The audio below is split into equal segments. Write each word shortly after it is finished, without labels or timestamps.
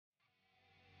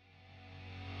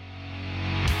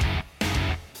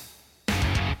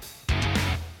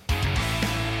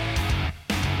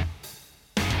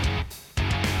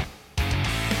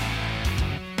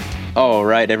All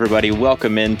right, everybody,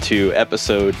 welcome into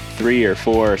episode 3 or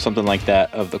 4 or something like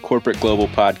that of the Corporate Global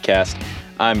Podcast.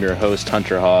 I'm your host,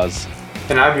 Hunter Hawes.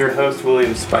 And I'm your host,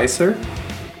 William Spicer.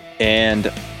 And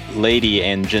lady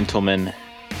and gentlemen,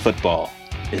 football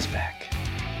is back.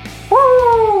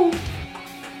 Woo!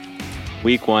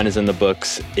 Week 1 is in the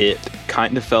books. It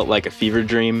kind of felt like a fever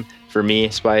dream for me,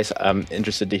 Spice. I'm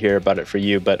interested to hear about it for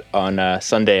you, but on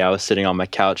Sunday I was sitting on my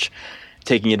couch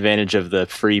taking advantage of the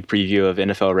free preview of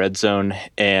NFL Red Zone,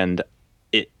 and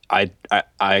I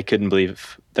couldn't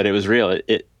believe that it was real.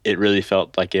 It really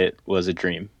felt like it was a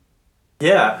dream.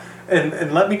 Yeah,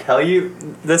 and let me tell you,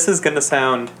 this is going to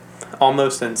sound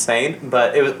almost insane,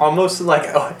 but it was almost like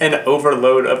an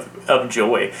overload of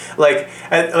joy. It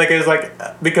was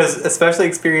like, because especially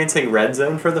experiencing Red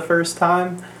Zone for the first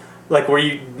time, like where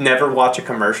you never watch a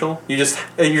commercial, you're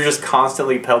just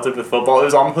constantly pelted with football. It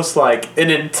was almost like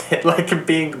like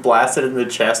being blasted in the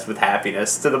chest with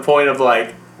happiness to the point of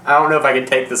like, I don't know if I can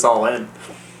take this all in.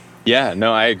 Yeah,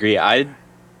 no, I agree. I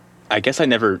guess I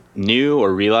never knew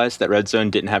or realized that Red Zone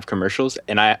didn't have commercials,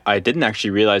 and I didn't actually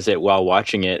realize it while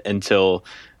watching it until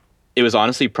it was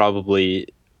honestly probably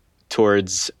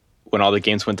towards when all the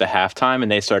games went to halftime and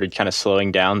they started kind of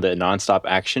slowing down the nonstop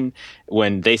action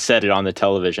when they said it on the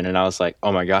television. And I was like,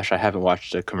 oh my gosh, I haven't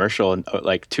watched a commercial in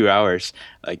like 2 hours.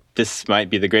 Like, this might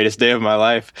be the greatest day of my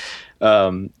life.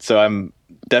 So I'm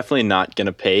definitely not going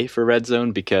to pay for Red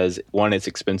Zone because, one, it's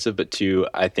expensive, but two,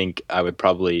 I think I would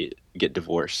probably get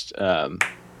divorced.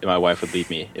 My wife would leave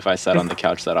me if I sat on the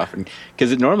couch that often,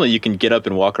 because normally you can get up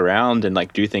and walk around and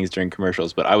like do things during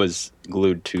commercials, but I was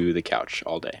glued to the couch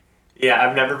all day. Yeah,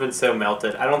 I've never been so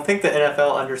melted. I don't think the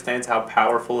NFL understands how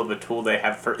powerful of a tool they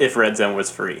have for if Red Zone was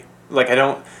free. Like, I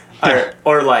don't,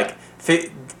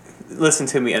 listen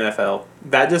to me, NFL.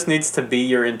 That just needs to be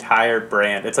your entire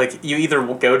brand. It's like you either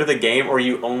go to the game or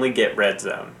you only get Red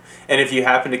Zone. And if you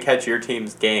happen to catch your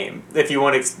team's game, if you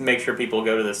want to make sure people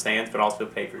go to the stands but also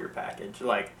pay for your package,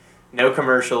 like no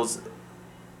commercials,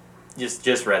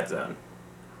 just Red Zone,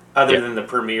 other than the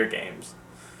premier games.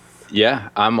 Yeah,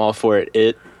 I'm all for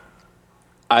it.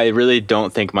 I really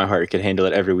don't think my heart could handle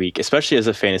it every week, especially as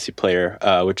a fantasy player,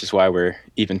 which is why we're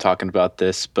even talking about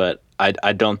this. But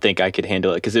I don't think I could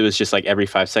handle it because it was just like every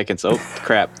 5 seconds, oh,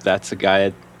 crap, that's a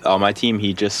guy on my team,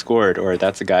 he just scored, or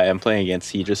that's a guy I'm playing against,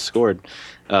 he just scored.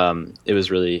 It was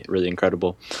really, really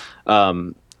incredible.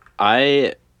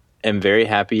 I am very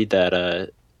happy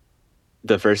that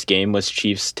the first game was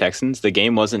Chiefs-Texans. The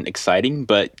game wasn't exciting,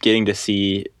 but getting to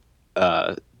see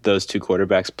those two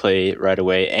quarterbacks play right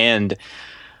away, and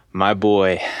my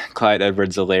boy, Clyde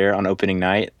Edwards-Helaire on opening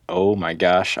night, oh my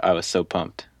gosh, I was so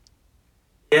pumped.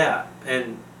 Yeah,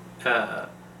 and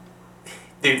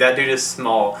dude, that dude is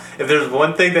small. If there's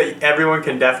one thing that everyone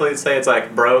can definitely say, it's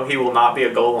like, bro, he will not be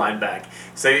a goal line back.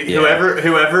 So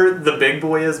whoever the big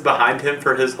boy is behind him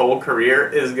for his whole career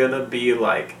is going to be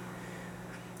like,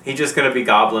 he's just going to be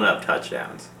gobbling up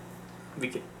touchdowns.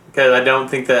 Because I don't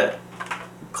think that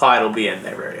Clyde will be in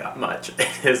there very much in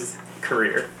his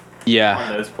career. Yeah.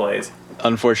 On those plays.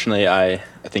 Unfortunately, I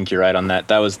think you're right on that.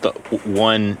 That was the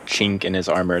one chink in his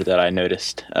armor that I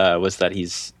noticed, was that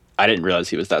I didn't realize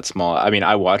he was that small. I mean,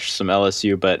 I watched some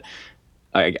LSU, but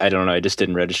I don't know. It just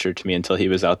didn't register to me until he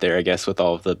was out there, I guess, with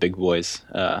all of the big boys,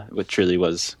 which truly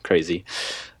was crazy.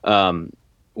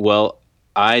 Well,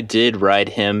 I did ride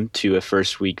him to a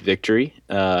first week victory.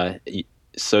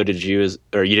 So did you,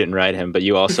 or you didn't ride him, but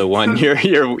you also won your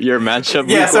matchup.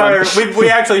 Yeah, sorry, we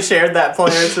actually shared that player.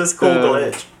 It's this cool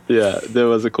glitch. Yeah, there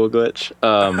was a cool glitch.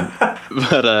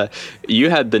 But you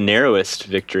had the narrowest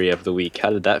victory of the week. How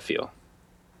did that feel?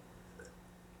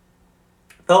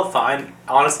 Felt fine.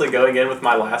 Honestly, going in with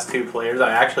my last two players,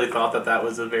 I actually thought that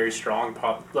was a very strong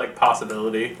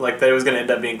possibility. Like, that it was going to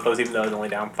end up being close, even though I was only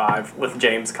down 5 with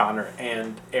James Conner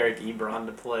and Eric Ebron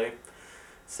to play.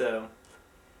 So.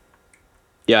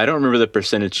 Yeah, I don't remember the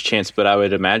percentage chance, but I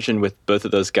would imagine with both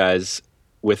of those guys,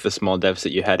 with the small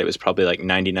deficit you had, it was probably like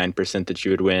 99% that you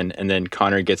would win. And then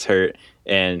Connor gets hurt,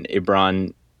 and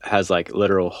Ebron has like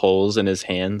literal holes in his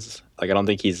hands. Like, I don't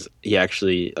think he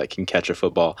actually like can catch a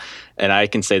football. And I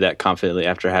can say that confidently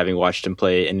after having watched him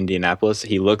play in Indianapolis.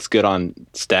 He looks good on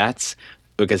stats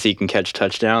because he can catch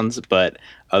touchdowns, but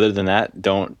other than that,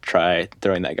 don't try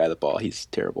throwing that guy the ball. He's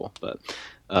terrible. But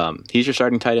he's your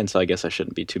starting tight end, so I guess I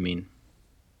shouldn't be too mean.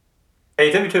 Hey,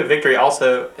 he took me to a victory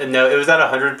also. And no, it was at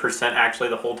 100% actually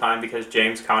the whole time because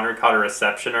James Conner caught a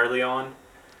reception early on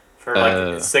for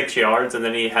like 6 yards, and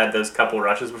then he had those couple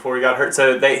rushes before he got hurt.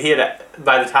 So he had,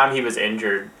 by the time he was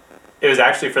injured, it was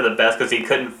actually for the best because he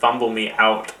couldn't fumble me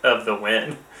out of the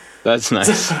win. That's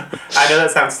nice. I know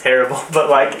that sounds terrible, but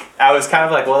like I was kind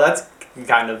of like, well, that's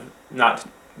kind of not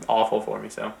awful for me.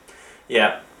 So,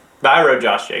 yeah. But I rode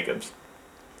Josh Jacobs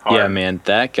Yeah, hard. man,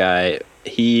 that guy,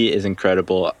 he is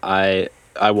incredible. I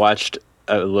watched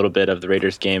a little bit of the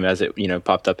Raiders game as it,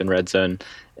 popped up in red zone,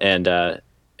 and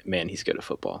man, he's good at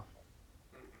football.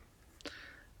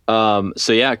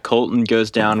 So yeah, Colton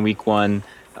goes down week one.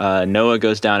 Noah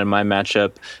goes down in my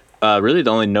matchup. Really,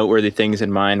 the only noteworthy things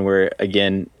in mine were,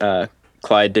 again,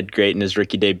 Clyde did great in his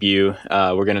rookie debut.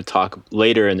 We're going to talk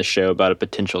later in the show about a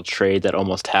potential trade that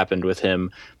almost happened with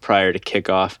him prior to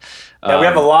kickoff. Yeah, we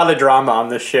have a lot of drama on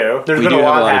this show. There's We been do a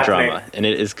have a lot lot of happening. drama, and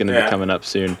it is going to be Yeah. coming up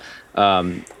soon.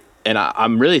 And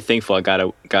I'm really thankful I got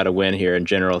a win here in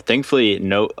general. Thankfully,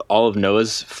 no, all of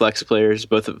Noah's flex players,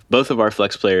 both of our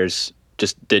flex players,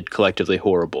 just did collectively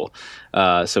horrible.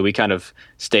 So we kind of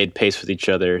stayed pace with each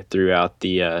other throughout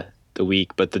the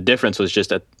week. But the difference was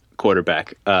just at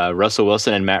quarterback. Russell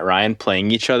Wilson and Matt Ryan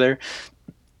playing each other.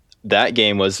 That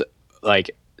game was like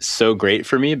so great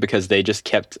for me because they just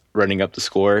kept running up the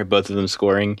score, both of them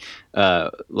scoring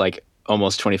like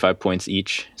almost 25 points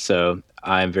each. So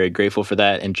I'm very grateful for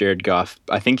that. And Jared Goff,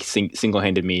 I think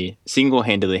single-handedly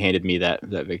handed me that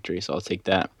victory. So I'll take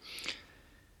that.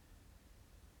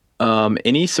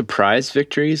 Any surprise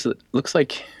victories? Looks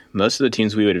like most of the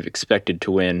teams we would have expected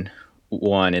to win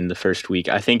won in the first week.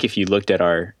 I think if you looked at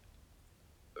our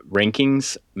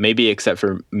rankings, maybe except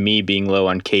for me being low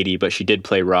on Katie, but she did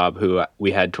play Rob, who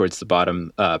we had towards the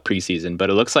bottom preseason. But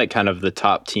it looks like kind of the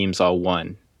top teams all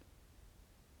won.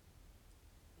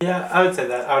 Yeah, I would say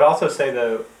that. I would also say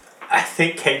though, I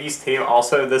think Katie's team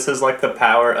also this is like the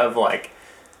power of like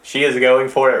she is going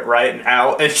for it right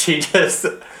now and she just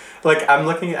like I'm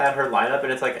looking at her lineup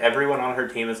and it's like everyone on her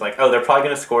team is like, oh, they're probably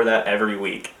gonna score that every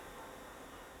week.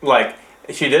 Like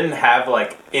she didn't have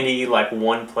like any like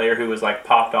one player who was like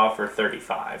popped off for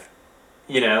 35.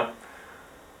 You know?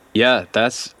 Yeah,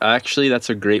 that's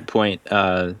a great point.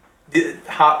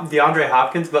 DeAndre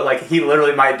Hopkins, but like he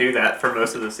literally might do that for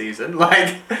most of the season.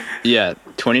 Like Yeah,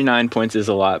 29 points is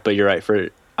a lot, but you're right.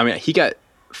 I mean, he got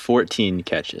 14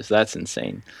 catches. That's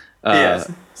insane. yes.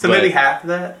 So maybe But half of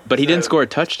that. he didn't So score a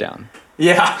touchdown,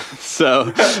 yeah.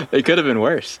 so it could have been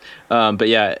worse. But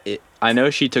yeah, I know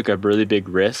she took a really big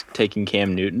risk taking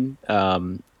Cam Newton,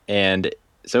 and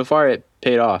so far it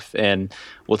paid off. And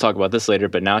we'll talk about this later.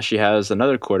 But now she has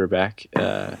another quarterback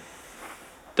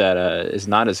that is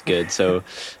not as good. So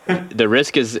the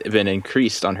risk has been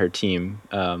increased on her team.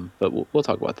 But we'll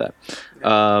talk about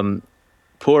that.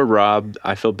 Poor Rob,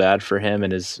 I feel bad for him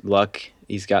and his luck.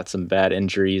 He's got some bad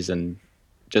injuries and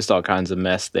just all kinds of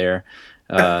mess there.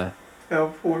 Oh,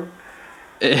 poor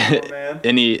man.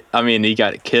 And he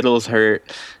got Kittle's hurt.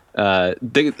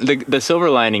 The silver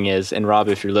lining is, and Rob,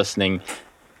 if you're listening,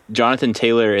 Jonathan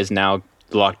Taylor is now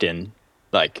locked in.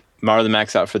 Like Marlon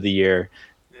Mack's out for the year.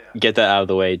 Yeah. Get that out of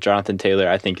the way. Jonathan Taylor,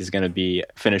 I think, is going to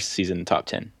finish the season in the top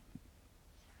 10.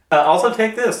 Also,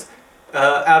 take this.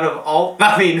 Out of all,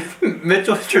 I mean,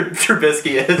 Mitchell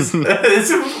Trubisky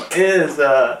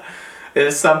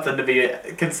is something to be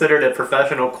considered a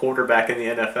professional quarterback in the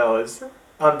NFL. Is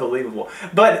unbelievable.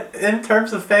 But in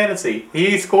terms of fantasy,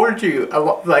 he scored you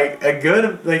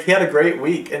he had a great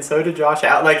week, and so did Josh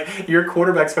Allen. Like your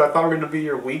quarterbacks who I thought were going to be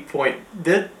your weak point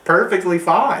did perfectly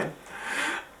fine.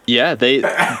 Yeah,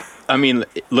 I mean,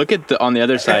 look at on the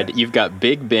other side. You've got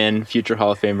Big Ben, future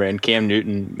Hall of Famer, and Cam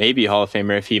Newton, maybe Hall of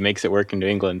Famer if he makes it work in New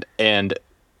England. And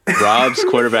Rob's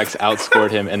quarterbacks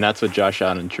outscored him, and that's with Josh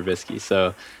Allen and Trubisky.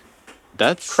 So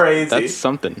that's Crazy. That's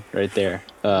something right there.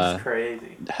 It's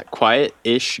crazy.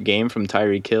 Quiet-ish game from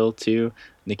Tyreek Hill too.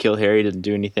 N'Keal Harry didn't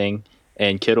do anything,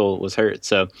 and Kittle was hurt.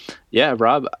 So yeah,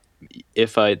 Rob,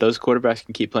 if those quarterbacks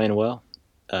can keep playing well,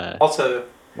 Also,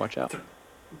 watch out.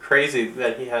 crazy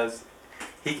that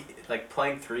he like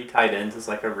playing three tight ends is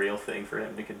like a real thing for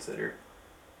him to consider.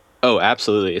 Oh,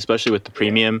 absolutely, especially with the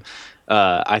premium.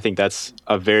 I think that's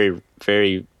a very,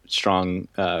 very strong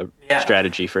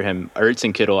strategy for him. Ertz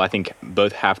and Kittle, I think,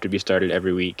 both have to be started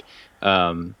every week.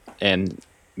 And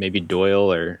maybe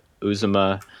Doyle or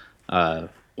Uzuma,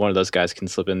 one of those guys can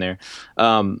slip in there.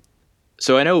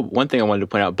 So I know one thing I wanted to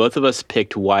point out. Both of us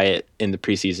picked Wyatt in the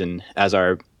preseason as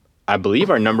I believe,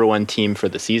 our number one team for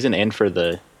the season and for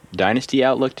the Dynasty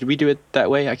Outlook. Did we do it that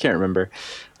way? I can't remember.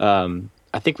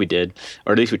 I think we did,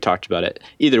 or at least we talked about it.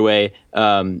 Either way,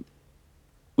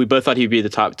 we both thought he'd be the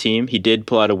top team. He did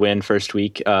pull out a win first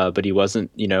week, but he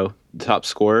wasn't, the top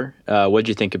scorer. What did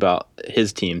you think about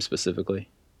his team specifically?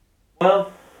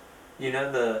 Well,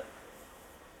 the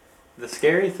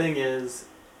scary thing is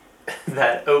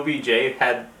that OBJ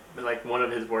had like one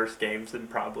of his worst games in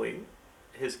probably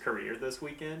his career this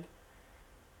weekend.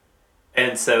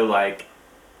 And so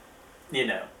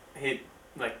he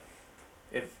like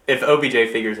if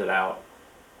OBJ figures it out,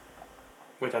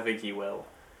 which I think he will.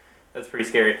 That's pretty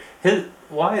scary. The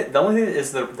only thing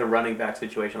is the running back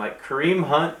situation. Like Kareem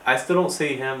Hunt, I still don't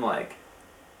see him like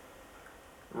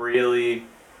really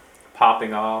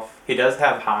popping off. He does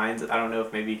have Hines. I don't know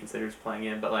if maybe he considers playing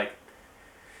in, but like,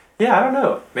 yeah, I don't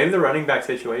know. Maybe the running back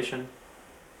situation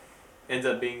ends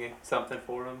up being something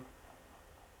for him.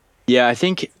 Yeah, I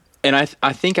think, and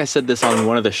I think I said this on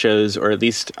one of the shows, or at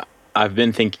least I've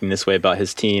been thinking this way about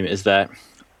his team, is that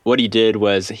what he did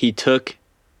was he took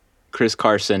Chris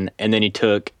Carson and then he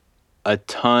took a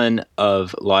ton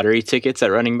of lottery tickets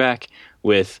at running back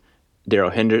with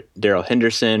Darrell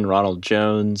Henderson, Ronald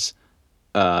Jones.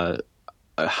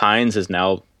 Hines is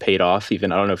now paid off.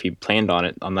 Even I don't know if he planned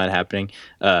on that happening.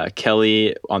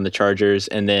 Kelly on the Chargers,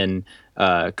 and then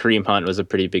Kareem Hunt was a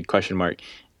pretty big question mark.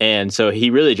 And so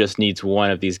he really just needs one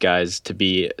of these guys to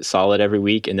be solid every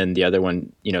week, and then the other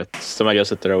one, somebody else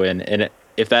to throw in. And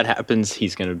if that happens,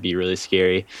 he's going to be really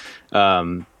scary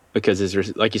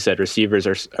because, like you said, receivers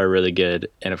are really good.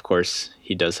 And, of course,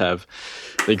 he does have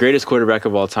the greatest quarterback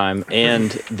of all time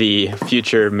and the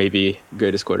future maybe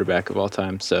greatest quarterback of all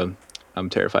time. So I'm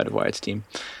terrified of Wyatt's team.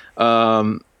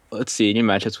 Let's see, any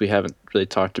matchups we haven't really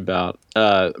talked about.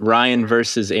 Ryan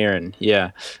versus Aaron.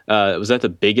 Yeah. Was that the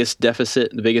biggest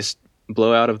deficit, the biggest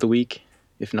blowout of the week?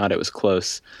 If not, it was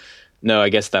close. No, I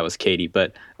guess that was Katie.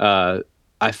 But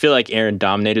I feel like Aaron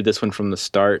dominated this one from the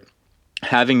start.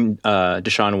 Having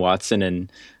Deshaun Watson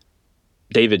and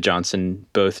David Johnson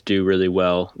both do really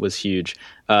well was huge.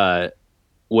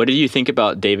 What do you think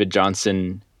about David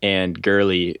Johnson and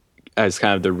Gurley as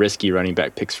kind of the risky running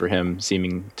back picks for him,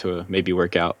 seeming to maybe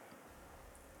work out?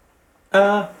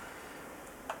 Yeah,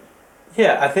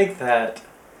 I think that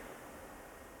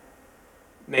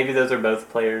maybe those are both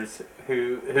players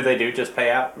who they do just pay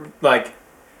out. Like,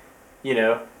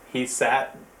 he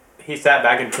sat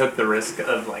back and took the risk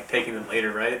of like taking them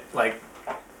later, right? Like,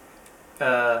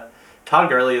 Todd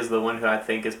Gurley is the one who I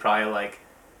think is probably like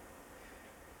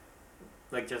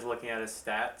just looking at his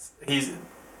stats,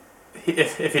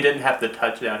 if he didn't have the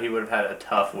touchdown, he would have had a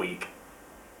tough week.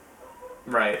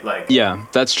 Right, like... Yeah,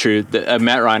 that's true.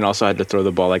 Matt Ryan also had to throw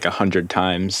the ball like 100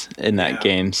 times in that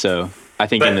game, so I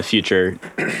think in the future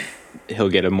he'll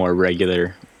get a more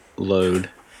regular load.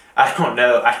 I don't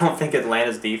know. I don't think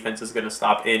Atlanta's defense is going to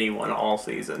stop anyone all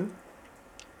season.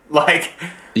 Like...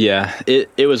 Yeah,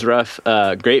 it was rough.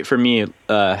 Great for me,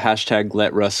 hashtag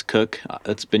let Russ cook.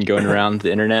 That's been going around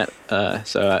the internet,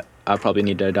 so I'll probably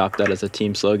need to adopt that as a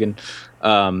team slogan.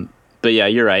 But yeah,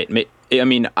 you're right. I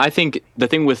mean, I think the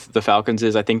thing with the Falcons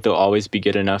is I think they'll always be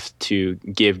good enough to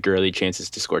give Gurley chances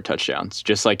to score touchdowns,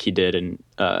 just like he did in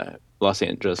Los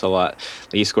Angeles a lot.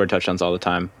 He scored touchdowns all the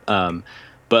time.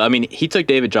 But, I mean, he took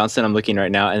David Johnson, I'm looking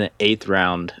right now, in the 8th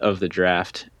round of the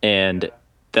draft. And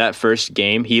that first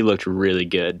game, he looked really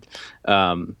good.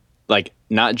 Like,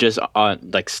 not just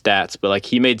on, like, stats, but, like,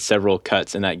 he made several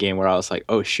cuts in that game where I was like,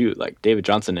 oh, shoot, like, David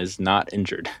Johnson is not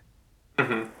injured.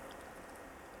 Mm-hmm.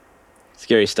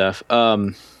 Scary stuff.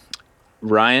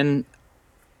 Ryan,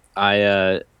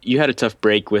 you had a tough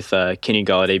break with Kenny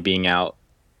Golladay being out,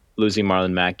 losing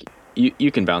Marlon Mack.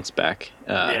 You can bounce back.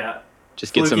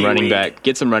 Just get some running back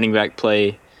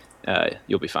play.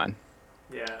 You'll be fine.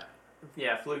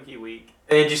 Yeah, fluky week.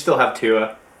 And you still have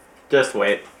Tua. Just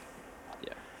wait.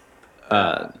 Yeah.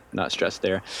 Not stressed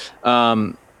there.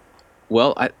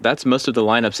 Well, that's most of the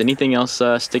lineups. Anything else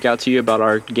stick out to you about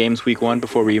our games week 1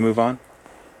 before we move on?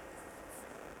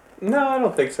 No, I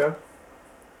don't think so.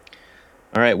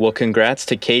 All right. Well, congrats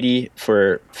to Katie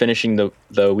for finishing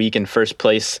the week in first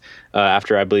place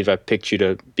after I believe I picked you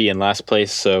to be in last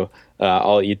place. So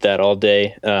I'll eat that all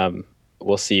day.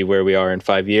 We'll see where we are in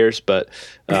 5 years, but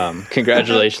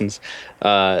congratulations.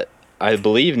 I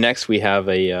believe next we have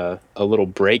a little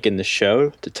break in the show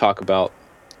to talk about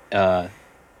a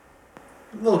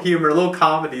little humor, a little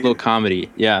comedy. A little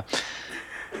comedy, yeah.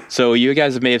 So you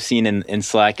guys may have seen in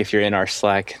Slack, if you're in our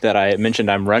Slack, that I mentioned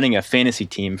I'm running a fantasy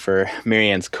team for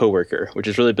Marianne's coworker, which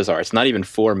is really bizarre. It's not even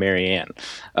for Marianne.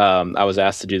 I was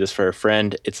asked to do this for a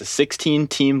friend. It's a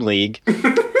 16-team league.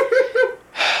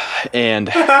 And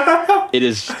it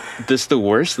is the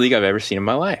worst league I've ever seen in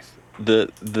my life.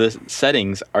 The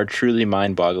settings are truly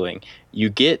mind-boggling. You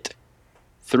get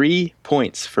 3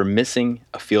 points for missing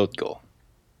a field goal.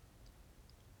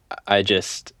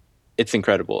 It's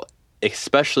incredible.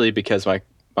 Especially because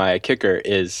my kicker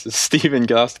is Steven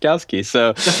Gostkowski.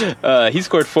 So he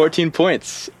scored 14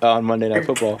 points on Monday Night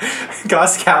Football.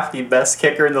 Gostkowski, best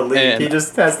kicker in the league. And he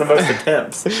just has the most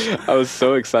attempts. I was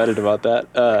so excited about that.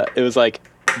 It was like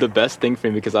the best thing for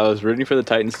me because I was rooting for the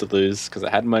Titans to lose because I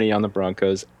had money on the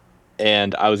Broncos.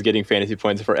 and I was getting fantasy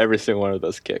points for every single one of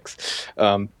those kicks.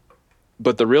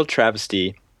 But the real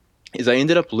travesty is I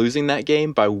ended up losing that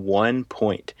game by 1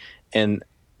 point, and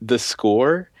the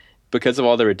score, because of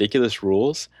all the ridiculous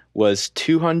rules, was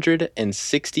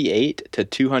 268 to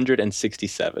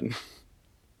 267.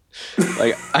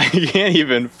 Like, I can't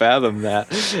even fathom that.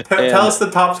 Tell us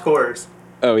the top scorers.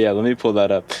 Oh yeah, let me pull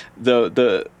that up.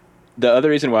 The other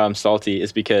reason why I'm salty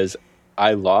is because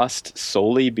I lost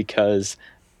solely because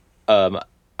I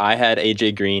had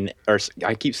AJ Green, or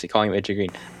I keep calling him AJ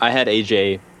Green. I had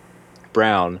AJ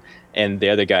Brown, and the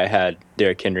other guy had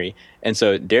Derrick Henry. And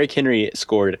so Derrick Henry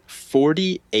scored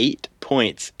 48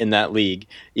 points in that league,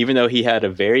 even though he had a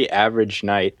very average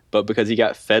night, but because he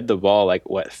got fed the ball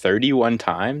 31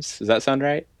 times? Does that sound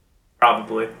right?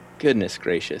 Probably. Goodness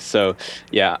gracious. So,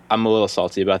 yeah, I'm a little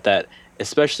salty about that,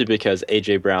 especially because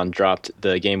A.J. Brown dropped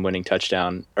the game-winning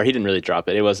touchdown. Or he didn't really drop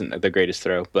it. It wasn't the greatest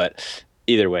throw, but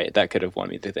either way, that could have won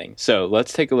me the thing. So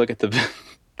let's take a look at the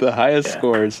highest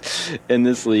scores in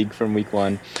this league from week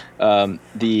 1.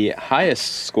 The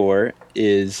highest score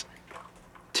is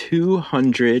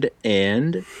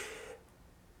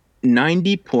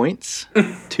 290 points,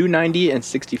 290 and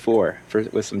 64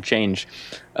 with some change.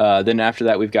 Then after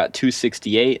that, we've got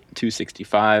 268,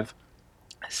 265,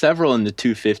 several in the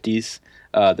 250s,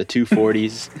 the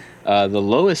 240s. The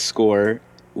lowest score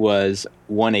was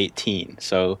 118.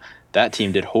 So that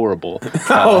team did horrible.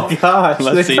 Oh gosh!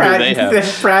 Let's see who they have. They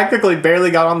practically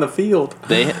barely got on the field.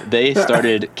 They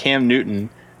started Cam Newton,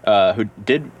 who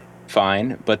did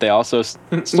fine, but they also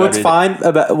started... What's fine?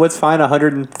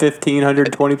 115,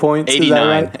 120 points? 89, is that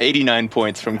right? 89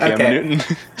 points from Cam Newton.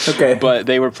 Okay. But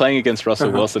they were playing against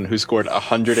Russell Wilson, who scored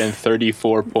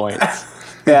 134 points.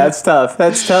 Yeah, that's tough.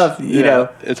 That's tough. You know,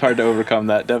 it's hard to overcome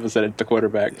that deficit at the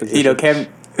quarterback position.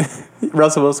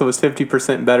 Russell Wilson was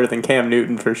 50% better than Cam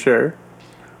Newton for sure.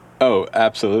 Oh,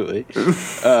 absolutely.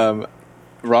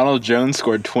 Ronald Jones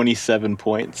scored 27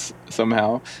 points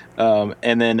somehow.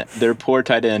 And then their poor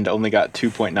tight end only got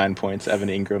 2.9 points, Evan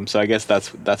Ingram. So I guess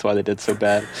that's why they did so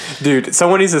bad. Dude,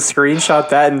 someone needs to screenshot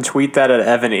that and tweet that at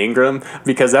Evan Ingram,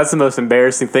 because that's the most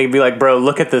embarrassing thing. Be like, bro,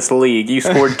 look at this league. You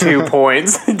scored 2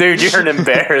 points. Dude, you're an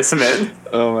embarrassment.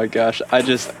 Oh my gosh.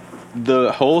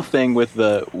 The whole thing with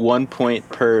the 1 point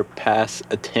per pass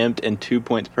attempt and 2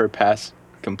 points per pass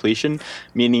completion,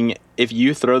 meaning if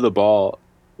you throw the ball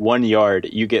 1 yard,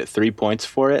 you get 3 points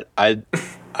for it. I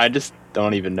just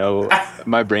don't even know.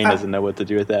 My brain doesn't know what to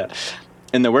do with that.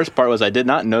 And the worst part was I did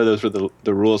not know those were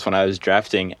the rules when I was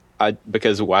drafting.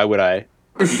 Because why would I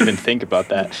even think about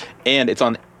that? And it's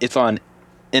on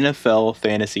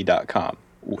NFLfantasy.com.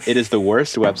 It is the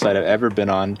worst website I've ever been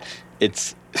on.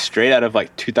 It's straight out of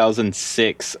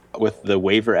 2006 with the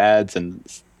waiver ads, and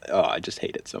I just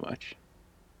hate it so much.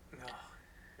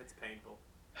 It's painful.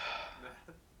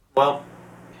 Well,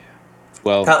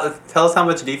 tell us how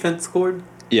much defense scored.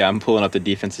 Yeah, I'm pulling up the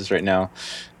defenses right now.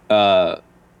 Well,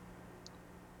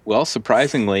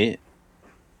 surprisingly,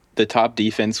 the top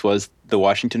defense was the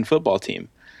Washington football team.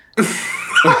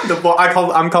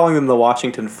 I'm calling them the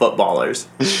Washington footballers.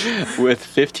 With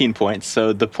 15 points.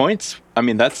 So the points, I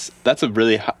mean, that's a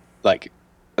really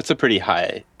that's a pretty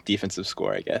high defensive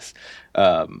score, I guess.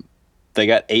 They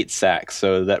got 8 sacks,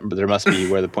 so that there must be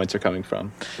where the points are coming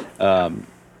from.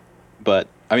 But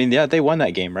I mean, yeah, they won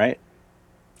that game, right?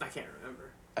 I can't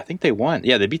remember. I think they won.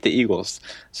 Yeah, they beat the Eagles.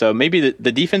 So maybe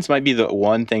the defense might be the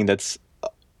one thing that's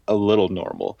a little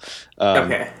normal.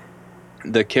 Okay.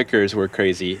 The kickers were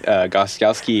crazy.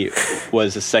 Gostkowski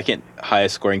was the second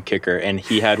highest scoring kicker, and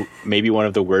he had maybe one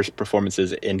of the worst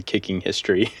performances in kicking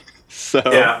history. So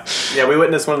yeah, we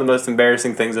witnessed one of the most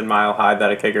embarrassing things in Mile High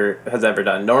that a kicker has ever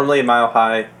done. Normally in Mile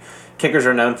High, kickers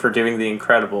are known for doing the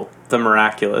incredible, the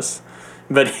miraculous.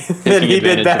 But he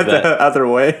did that the other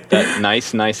way. That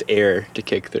nice air to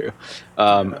kick through.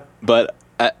 But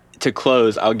to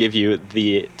close, I'll give you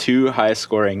the 2 highest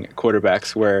scoring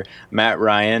quarterbacks were Matt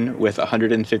Ryan with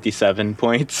 157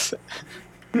 points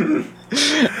and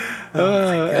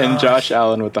Josh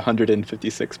Allen with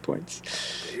 156 points.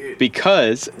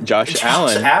 Because Josh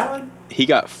Allen, he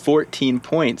got 14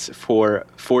 points for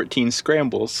 14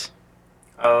 scrambles.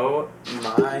 Oh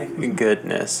my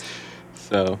goodness.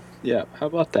 So, yeah, how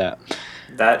about that?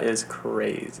 That is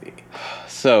crazy.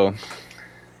 So,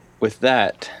 with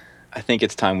that, I think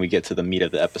it's time we get to the meat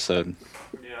of the episode.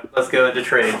 Yeah, let's go into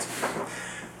trades.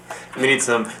 We need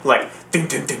some ding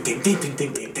ding ding ding ding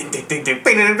ding ding ding ding ding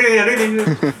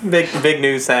ding big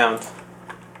news sound.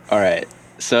 All right.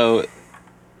 So,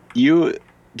 do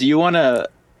you want to?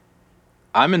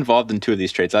 I'm involved in 2 of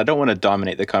these trades. I don't want to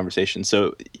dominate the conversation.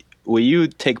 So, will you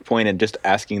take point in just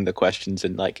asking the questions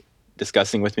and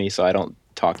discussing with me, so I don't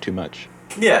talk too much.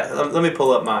 Yeah, let me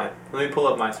pull up my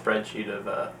spreadsheet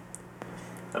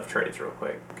of trades real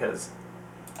quick, because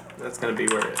that's gonna be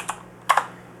where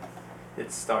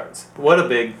it starts. What a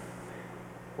big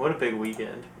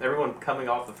weekend! Everyone coming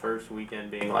off the first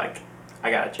weekend being like, I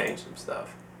gotta change some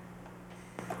stuff.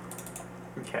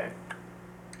 Okay.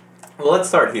 Well, let's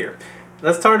start here.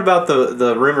 Let's talk about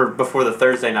the rumor before the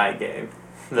Thursday night game,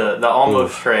 the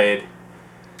almost trade.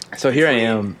 So here I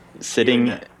am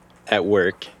sitting at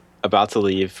work, about to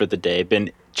leave for the day.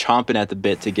 Been chomping at the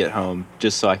bit to get home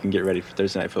just so I can get ready for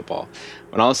Thursday night football.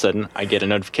 When all of a sudden I get a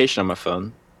notification on my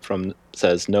phone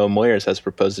says Noah Moyers has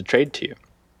proposed a trade to you,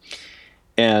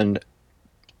 and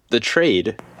the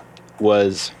trade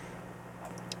was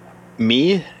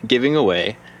me giving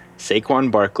away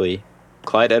Saquon Barkley,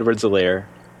 Clyde Edwards-Helaire,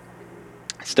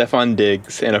 Stephon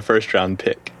Diggs, and a first-round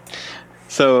pick.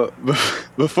 So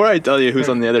before I tell you who's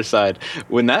on the other side,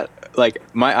 when that, like,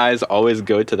 my eyes always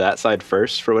go to that side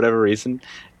first for whatever reason,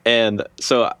 and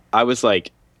so I was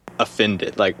like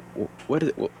offended. Like,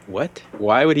 what?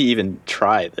 Why would he even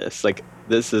try this? Like,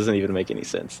 this doesn't even make any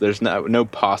sense. There's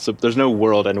no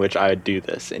world in which I would do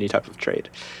this, any type of trade.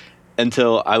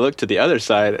 Until I look to the other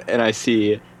side and I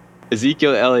see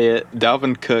Ezekiel Elliott,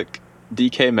 Dalvin Cook,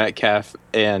 DK Metcalf,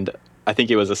 and I think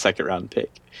it was a second round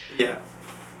pick. Yeah.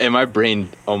 And my brain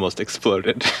almost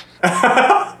exploded.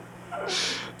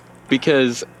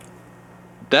 Because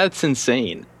that's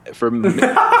insane for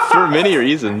many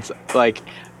reasons. Like,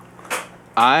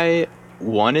 and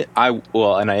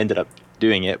I ended up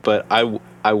doing it, but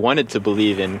I wanted to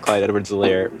believe in Clyde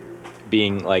Edwards-Helaire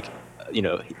being, like,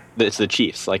 it's the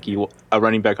Chiefs. Like, a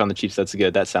running back on the Chiefs, that's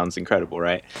good. That sounds incredible,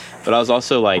 right? But I was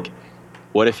also like,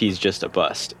 what if he's just a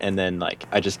bust? And then, like,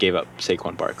 I just gave up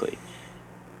Saquon Barkley.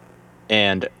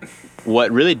 And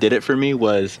what really did it for me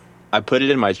was I put it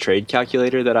in my trade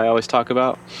calculator that I always talk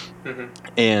about. Mm-hmm.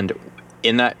 And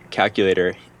in that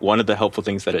calculator, one of the helpful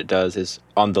things that it does is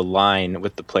on the line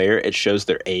with the player, it shows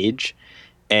their age.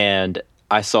 And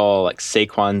I saw, like,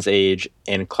 Saquon's age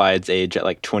and Clyde's age at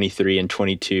like 23 and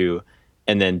 22.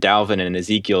 And then Dalvin and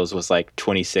Ezekiel's was like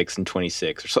 26 and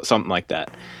 26 or something like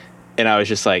that. And I was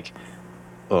just like,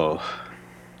 oh,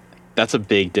 that's a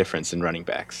big difference in running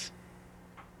backs.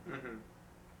 Mm-hmm.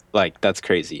 Like, that's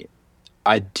crazy.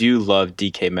 I do love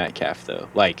DK Metcalf, though.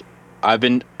 Like, I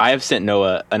have sent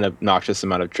Noah an obnoxious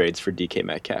amount of trades for DK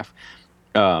Metcalf.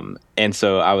 And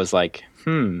so I was like,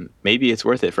 maybe it's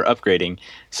worth it for upgrading.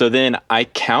 So then I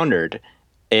countered,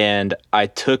 and I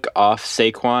took off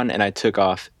Saquon and I took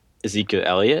off Ezekiel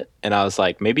Elliott, and I was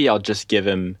like, maybe I'll just give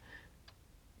him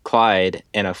Clyde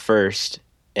and a first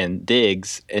and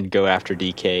Diggs and go after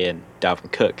DK and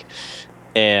Dalvin Cook.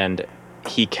 And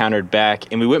he countered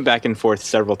back, and we went back and forth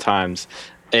several times,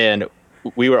 and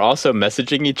we were also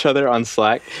messaging each other on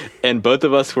Slack, and both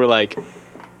of us were like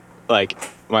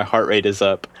my heart rate is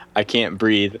up, I can't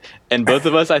breathe. And both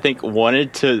of us, I think,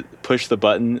 wanted to push the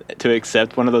button to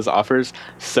accept one of those offers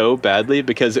so badly,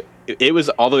 because it was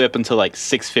all the way up until like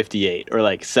 6:58 or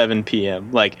like 7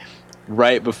 p.m., like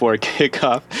right before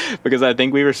kickoff, because I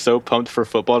think we were so pumped for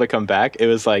football to come back. It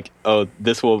was like, oh,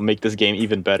 this will make this game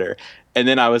even better. And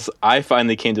then I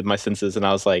finally came to my senses, and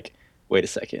I was like, wait a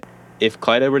second. If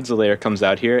Clyde Edwards-Helaire comes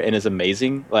out here and is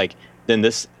amazing, like, then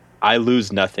I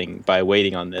lose nothing by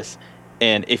waiting on this.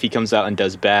 And if he comes out and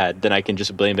does bad, then I can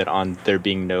just blame it on there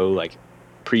being no, like,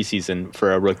 preseason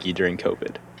for a rookie during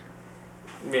COVID.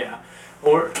 Yeah.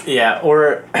 Or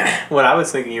what I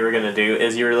was thinking you were going to do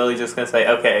is you were literally just going to say,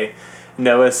 okay,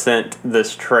 Noah sent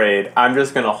this trade. I'm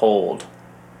just going to hold.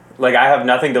 Like, I have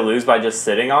nothing to lose by just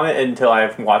sitting on it until I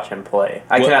watch him play.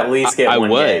 I can at least get one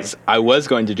game. I was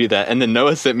going to do that. And then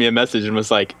Noah sent me a message and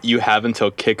was like, you have until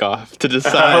kickoff to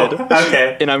decide. Oh,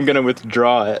 okay. And I'm going to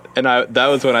withdraw it. And that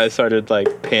was when I started, like,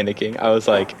 panicking. I was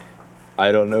like,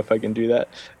 I don't know if I can do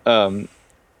that.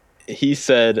 He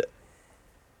said,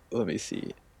 let me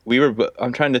see.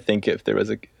 I'm trying to think if there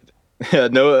was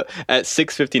Noah at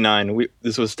 6:59.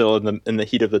 This was still in the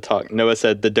heat of the talk. Noah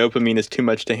said the dopamine is too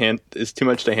much to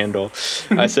handle.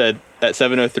 I said at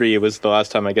 7:03, it was the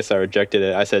last time I guess I rejected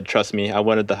it. I said, trust me, I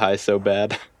wanted the high so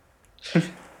bad.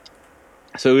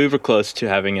 So we were close to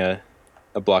having a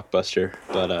blockbuster,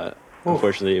 but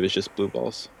unfortunately it was just blue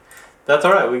balls. That's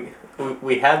all right.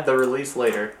 We had the release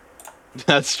later.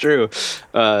 That's true.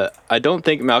 I don't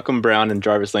think Malcolm Brown and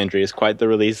Jarvis Landry is quite the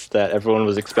release that everyone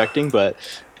was expecting, but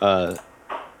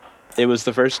it was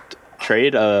the first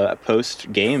trade post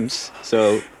games.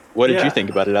 So what did you think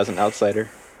about it as an outsider?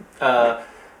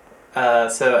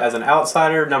 So as an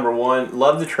outsider, number one,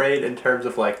 love the trade in terms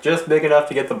of like just big enough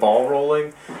to get the ball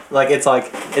rolling. Like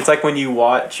when you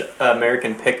watch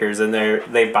American Pickers and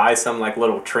they buy some like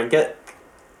little trinket,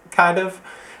 kind of,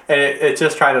 and it's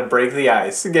just trying to break the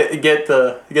ice, get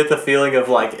the feeling of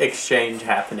like exchange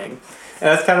happening, and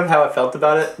that's kind of how I felt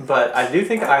about it. But I do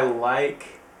think I like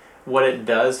what it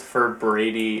does for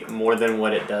Brady more than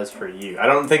what it does for you. I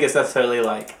don't think it's necessarily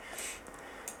like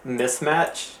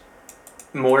mismatched.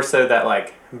 More so that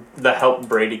like the help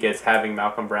Brady gets having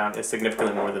Malcolm Brown is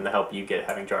significantly more than the help you get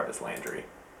having Jarvis Landry.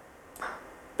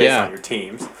 Based on your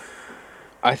teams.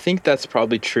 I think that's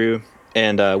probably true,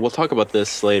 and we'll talk about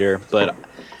this later. But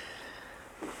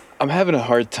I'm having a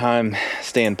hard time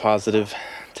staying positive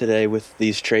today with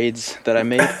these trades that I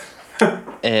made,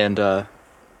 and the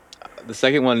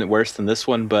second one worse than this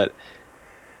one. But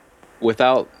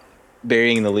without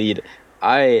burying the lead,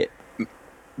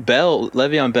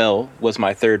 Le'Veon Bell was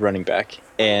my third running back,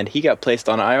 and he got placed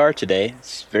on IR today,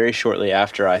 very shortly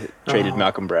after I traded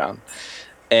Malcolm Brown.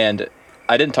 And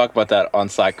I didn't talk about that on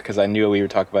Slack because I knew we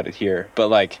would talk about it here, but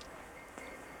like,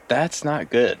 that's not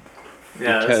good.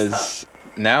 Yeah, because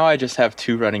now I just have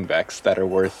two running backs that are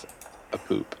worth a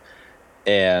poop,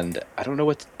 and I don't know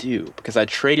what to do because I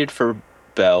traded for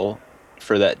Bell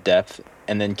for that depth,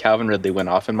 and then Calvin Ridley went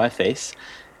off in my face,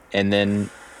 and then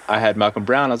I had Malcolm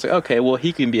Brown. I was like, okay, well,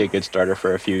 he can be a good starter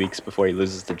for a few weeks before he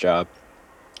loses the job.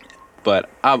 But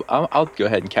I'll go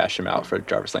ahead and cash him out for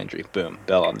Jarvis Landry. Boom,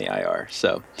 Bell on the IR.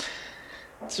 So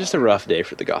it's just a rough day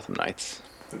for the Gotham Knights.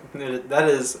 That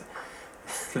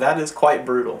is quite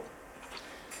brutal.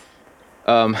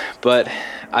 But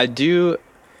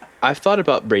I've thought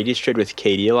about Brady's trade with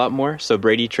Katie a lot more. So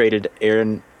Brady traded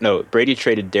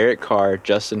Derek Carr,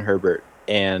 Justin Herbert,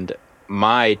 and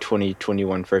my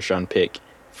 2021 first round pick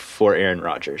for Aaron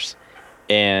Rodgers.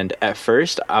 And at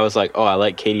first I was like, oh, I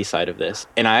like Katie's side of this.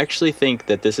 And I actually think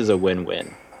that this is a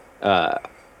win-win.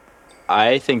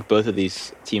 I think both of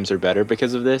these teams are better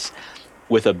because of this,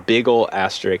 with a big ol'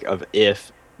 asterisk of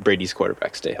if Brady's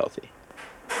quarterbacks stay healthy.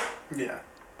 Yeah.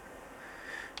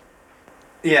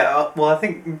 Yeah, well, I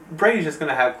think Brady's just going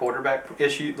to have quarterback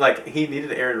issues. Like, he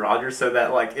needed Aaron Rodgers so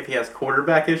that, like, if he has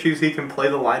quarterback issues, he can play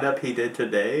the lineup he did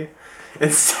today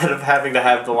instead of having to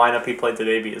have the lineup he played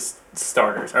today be his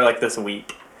starters, or, like, this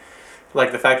week.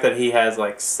 Like, the fact that he has,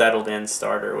 like, settled-in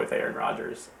starter with Aaron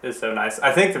Rodgers is so nice.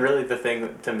 I think really the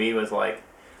thing to me was, like,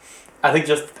 I think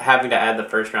just having to add the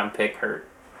first-round pick hurt.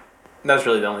 That's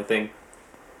really the only thing.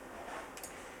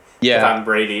 Yeah. If I'm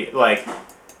Brady, like...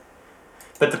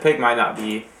 But the pick might not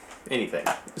be anything.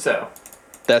 So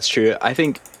that's true. I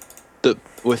think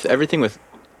with everything with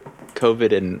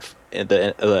COVID and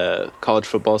the college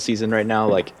football season right now,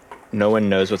 like no one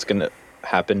knows what's going to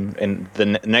happen, and the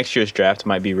next year's draft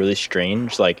might be really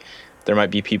strange. Like there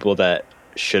might be people that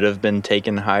should have been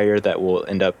taken higher that will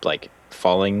end up like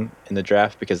falling in the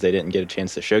draft because they didn't get a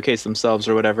chance to showcase themselves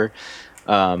or whatever.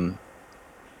 So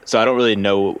I don't really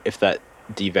know if that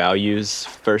devalues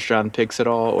first round picks at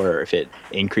all or if it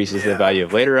increases the value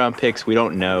of later round picks. We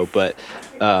don't know, but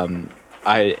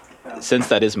since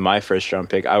that is my first round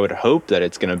pick, I would hope that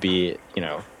it's going to be,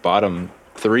 bottom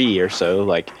 3 or so,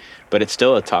 but it's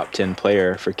still a top 10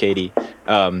 player for Katie.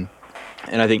 And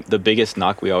I think the biggest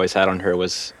knock we always had on her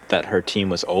was that her team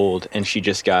was old and she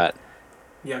just got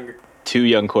younger, 2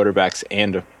 young quarterbacks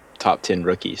and a top 10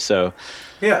 rookie. So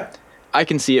yeah, I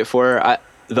can see it for her.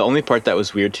 The only part that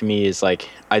was weird to me is like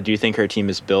I do think her team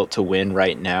is built to win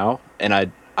right now,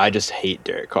 and I just hate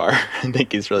Derek Carr. I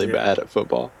think he's really bad at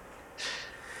football.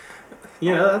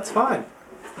 Yeah, that's fine.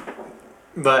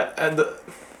 But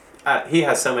he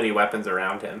has so many weapons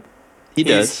around him. He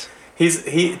does.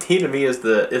 He to me is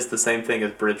the same thing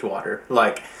as Bridgewater.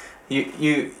 Like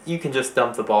you can just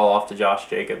dump the ball off to Josh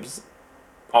Jacobs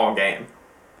all game,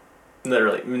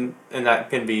 literally, and that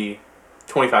can be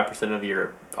 25% of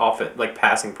your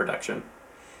passing production.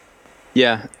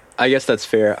 Yeah, I guess that's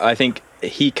fair. I think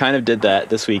he kind of did that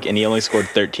this week, and he only scored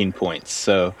 13 points.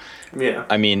 So, yeah,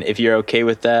 I mean, if you're okay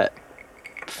with that,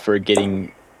 for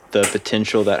getting the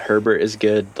potential that Herbert is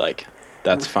good,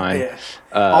 that's fine. Yeah.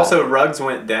 Also, Ruggs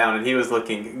went down, and he was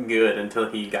looking good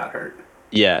until he got hurt.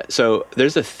 Yeah, so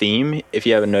there's a theme, if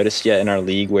you haven't noticed yet, in our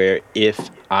league where if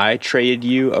I trade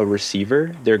you a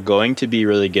receiver, they're going to be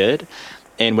really good.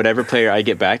 And whatever player I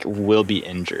get back will be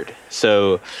injured.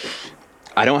 So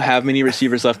I don't have many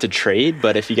receivers left to trade,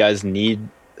 but if you guys need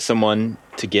someone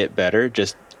to get better,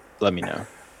 just let me know.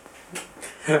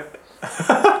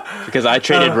 Because I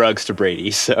traded Ruggs to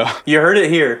Brady, so. You heard it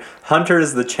here. Hunter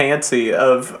is the Chansey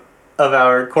of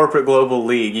our corporate global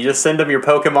league. You just send him your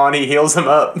Pokemon, he heals him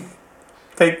up.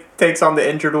 Take takes on the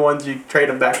injured ones. You trade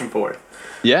them back and forth.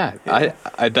 Yeah,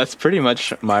 I that's pretty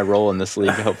much my role in this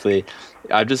league. Hopefully,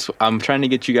 I'm trying to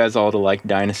get you guys all to like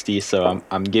Dynasty, so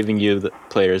I'm giving you the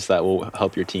players that will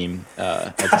help your team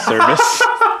as a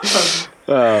service.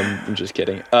 I'm just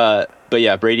kidding. But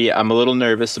yeah, Brady, I'm a little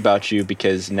nervous about you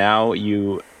because now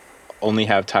you only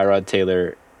have Tyrod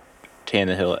Taylor,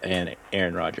 Tannehill, and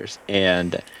Aaron Rodgers,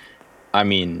 and I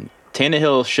mean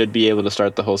Tannehill should be able to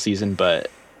start the whole season,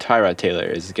 but Tyrod Taylor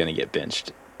is going to get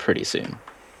benched pretty soon.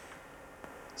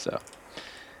 So,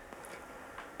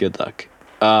 good luck.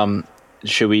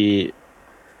 Should we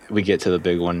get to the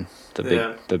big one,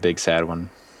 the big sad one?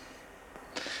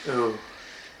 Ooh.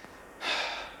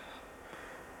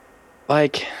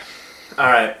 Like, all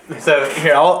right. So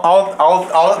here,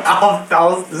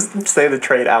 I'll just say the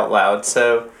trade out loud.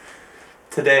 So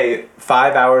today,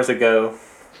 5 hours ago,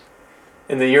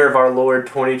 in the year of our Lord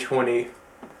 2020,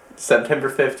 September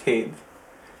 15th,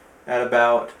 at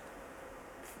about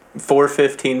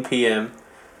 4:15 p.m.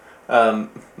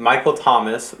 Michael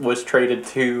Thomas was traded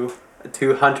to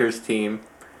Hunter's team,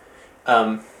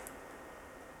 and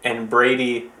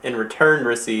Brady in return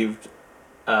received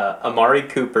Amari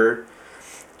Cooper,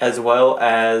 as well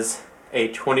as a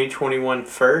 2021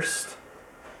 first,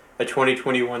 a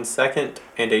 2021 second,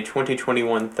 and a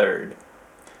 2021 third.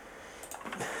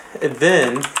 And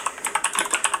then,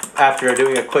 after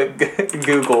doing a quick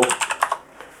Google,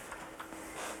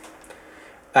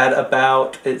 at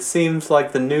about, it seems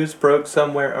like the news broke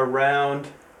somewhere around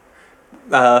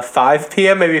 5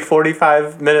 p.m., maybe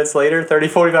 45 minutes later,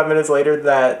 45 minutes later,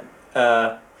 that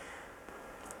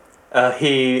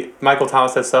Michael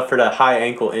Thomas has suffered a high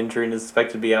ankle injury and is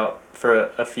expected to be out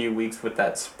for a few weeks with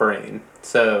that sprain.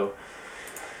 So,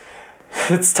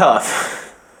 it's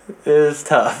tough. It is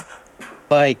tough.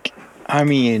 like, I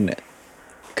mean,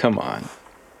 come on.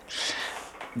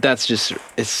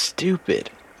 It's stupid.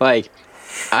 Like,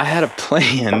 I had a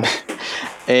plan,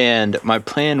 and my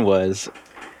plan was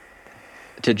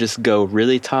to just go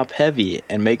really top heavy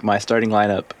and make my starting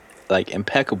lineup like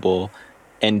impeccable,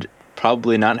 and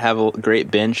probably not have a great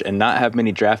bench and not have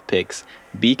many draft picks,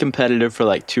 be competitive for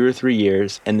like 2 or 3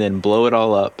 years, and then blow it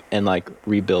all up and like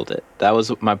rebuild it. That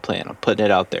was my plan. I'm putting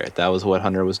it out there. That was what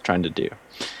Hunter was trying to do.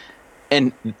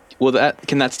 And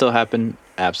can that still happen?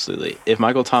 Absolutely. If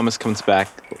Michael Thomas comes back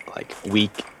like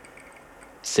week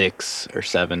 6 or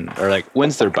 7, or like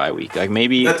when's their bye week? Like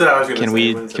maybe That's what I was gonna can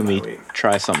say. we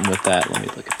try something with that? Let me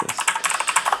look at this.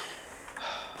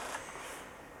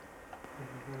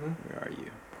 Where are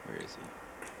you? Where is he?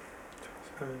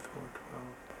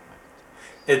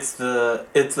 It's the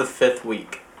 5th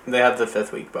week. They have the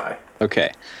 5th week bye.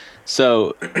 Okay.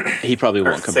 So he probably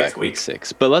won't come back week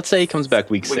 6. But let's say he comes back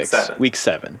week 6. 7. Week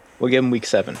 7. We'll give him week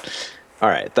 7. All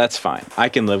right, that's fine. I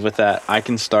can live with that. I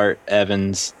can start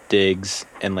Evans, Diggs,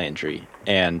 and Landry.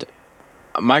 And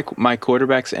my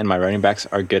quarterbacks and my running backs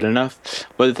are good enough.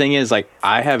 But the thing is, like,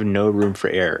 I have no room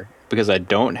for error because I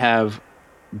don't have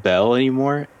Bell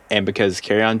anymore, and because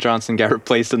Kerryon Johnson got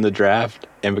replaced in the draft,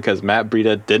 and because Matt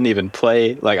Breida didn't even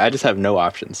play. Like, I just have no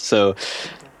options. So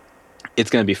it's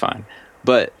going to be fine.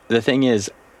 But the thing is,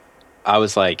 I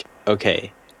was like,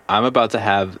 okay, I'm about to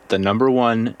have the number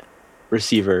 1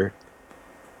 receiver,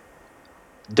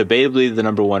 debatably the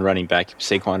number 1 running back,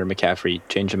 Saquon or McCaffrey,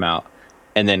 change him out,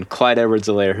 and then Clyde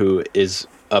Edwards-Helaire, who is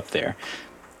up there.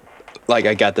 Like,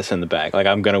 I got this in the bag. Like,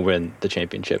 I'm going to win the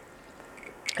championship.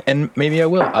 And maybe I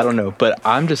will. I don't know. But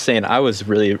I'm just saying I was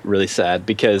really, really sad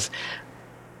because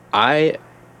I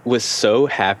was so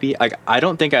happy. Like, I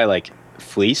don't think I, like,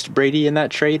 fleeced Brady in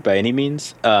that trade by any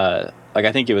means. Like,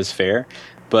 I think it was fair.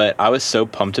 But I was so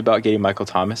pumped about getting Michael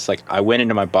Thomas. Like, I went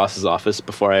into my boss's office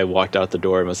before I walked out the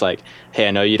door and was like, hey,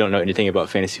 I know you don't know anything about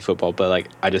fantasy football, but, like,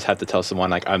 I just have to tell someone,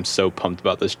 like, I'm so pumped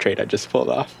about this trade I just pulled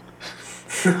off.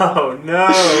 Oh,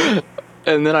 no.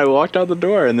 And then I walked out the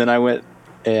door, and then I went,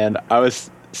 and I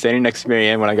was standing next to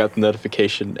Marianne when I got the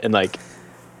notification, and, like,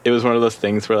 it was one of those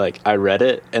things where, like, I read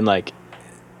it, and, like,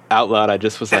 out loud I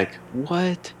just was like,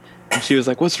 what? And she was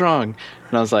like, what's wrong?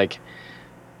 And I was like,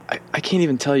 I can't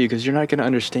even tell you because you're not going to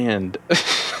understand.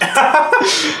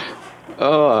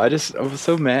 Oh, I was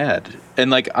so mad. And,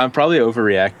 like, I'm probably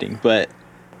overreacting, but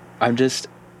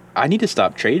I need to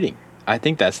stop trading. I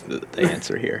think that's the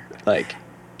answer here. Like,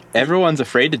 everyone's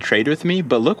afraid to trade with me,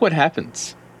 but look what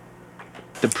happens.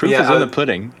 The proof is in the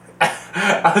pudding.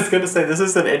 I was going to say, this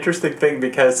is an interesting thing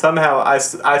because somehow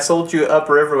I sold you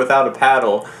upriver without a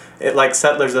paddle, it like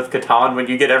Settlers of Catan when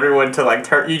you get everyone to like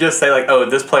turn. You just say like, "Oh,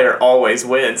 this player always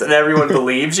wins," and everyone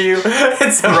believes you.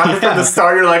 And so right from the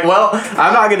start, you're like, "Well,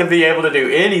 I'm not going to be able to do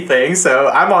anything, so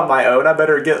I'm on my own. I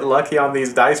better get lucky on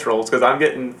these dice rolls because I'm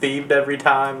getting thieved every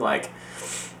time." Like,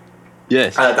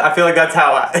 Yes. I feel like that's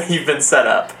how you've been set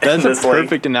up. That's a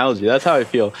perfect analogy. That's how I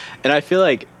feel. And I feel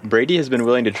like Brady has been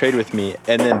willing to trade with me,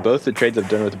 and then both the trades I've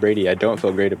done with Brady, I don't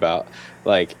feel great about.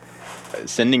 Like,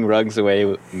 sending Ruggs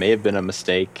away may have been a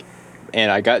mistake,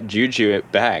 and I got Juju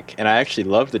back, and I actually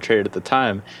loved the trade at the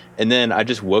time. And then I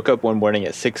just woke up one morning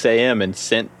at 6 a.m. and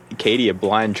sent Katie a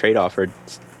blind trade offer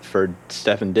for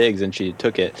Stefon Diggs, and she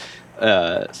took it.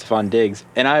 Stefon Diggs,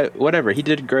 and whatever, he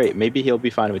did great. Maybe he'll be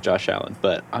fine with Josh Allen,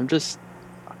 but I'm just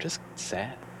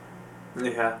sad.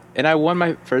 Yeah. And I won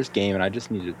my first game, and I just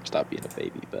need to stop being a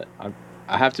baby. But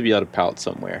I have to be able to pout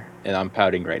somewhere, and I'm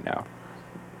pouting right now.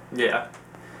 Yeah.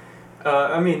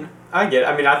 I mean, I get it.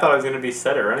 I mean, I thought I was going to be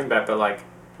set at running back, but like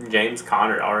James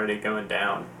Conner already going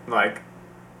down. Like.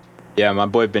 Yeah, my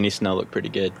boy Benny Snell looked pretty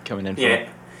good coming in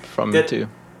from him too.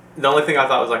 The only thing I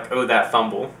thought was like, oh, that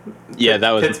fumble. Yeah,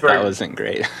 that wasn't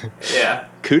great. Yeah.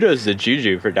 Kudos to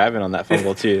Juju for diving on that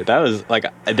fumble too. That was like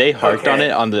they harked on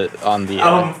it on the.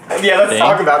 Yeah, let's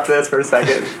talk about this for a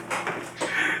second.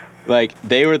 Like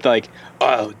they were like,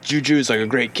 oh, Juju's like a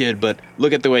great kid, but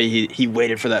look at the way he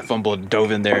waited for that fumble and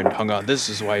dove in there and hung on. This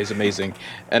is why he's amazing.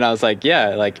 And I was like,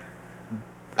 yeah, like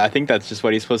I think that's just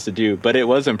what he's supposed to do. But it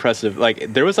was impressive.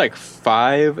 Like there was like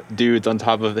 5 dudes on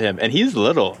top of him, and he's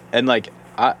little, and like.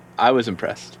 I was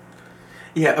impressed.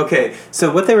 Yeah, okay.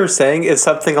 So what they were saying is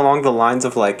something along the lines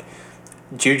of like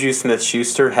Juju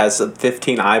Smith-Schuster has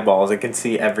 15 eyeballs and can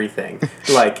see everything.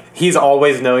 Like he's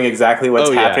always knowing exactly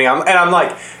what's happening. I'm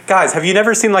like, guys, have you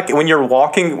never seen like when you're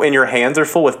walking and your hands are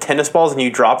full with tennis balls and you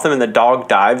drop them and the dog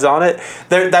dives on it?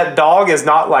 That dog is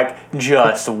not like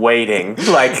just waiting,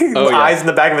 like eyes in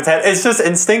the back of its head. It's just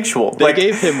instinctual. They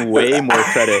gave him way more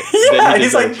credit. Yeah,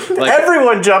 he's like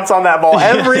everyone jumps on that ball.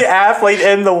 Every athlete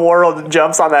in the world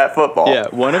jumps on that football. Yeah,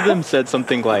 one of them said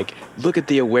something like, "Look at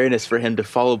the awareness for him to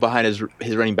follow behind his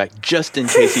running back just in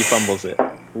case he fumbles it."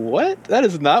 What? That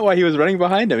is not why he was running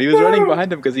behind him. He was running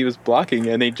behind him because he was blocking,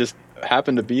 and he just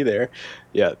happened to be there.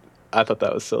 Yeah, I thought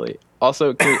that was silly.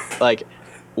 Also, like,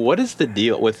 what is the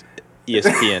deal with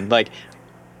ESPN? Like,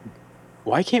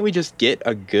 why can't we just get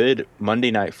a good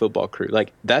Monday Night Football crew?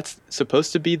 Like, that's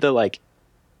supposed to be the like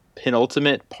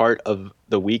penultimate part of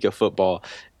the week of football,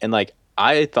 and like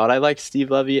I thought I liked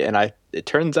Steve Levy, and it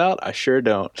turns out I sure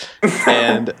don't.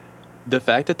 And the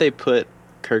fact that they put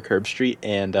Kirk Herbstreit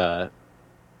and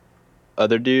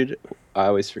other dude, I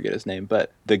always forget his name,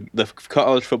 but the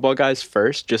college football guys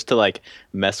first, just to like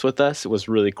mess with us, was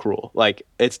really cruel. Like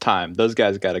it's time; those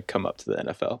guys got to come up to the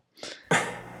NFL.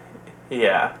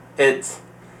 Yeah,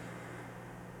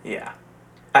 yeah.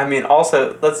 I mean,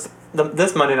 also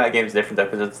this Monday night game is different though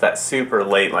because it's that super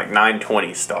late, like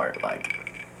 9:20 start.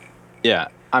 Like, yeah,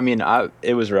 I mean,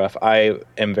 it was rough. I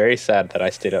am very sad that I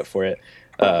stayed up for it.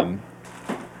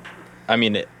 I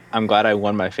mean, I'm glad I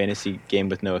won my fantasy game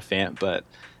with Noah Fant, but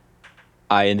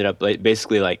I ended up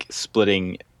basically like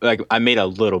splitting. Like I made a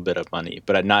little bit of money,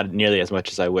 but not nearly as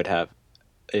much as I would have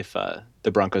if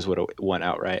the Broncos would have won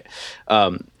outright.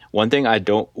 One thing I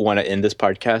don't want to end this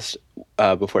podcast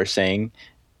before saying,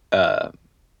 or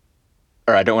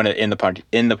I don't want to end the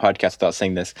podcast without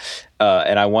saying this,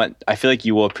 and I feel like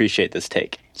you will appreciate this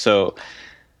take. So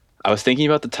I was thinking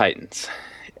about the Titans,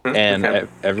 and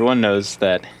everyone knows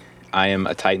that I am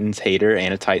a Titans hater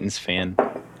and a Titans fan.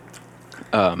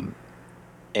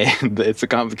 And it's a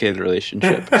complicated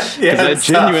relationship because I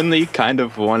genuinely kind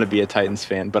of want to be a Titans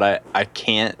fan, but I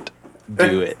can't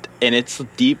do it. And it's a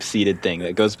deep-seated thing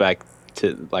that goes back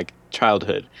to like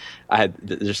childhood. I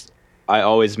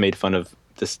always made fun of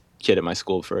this kid at my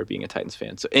school for being a Titans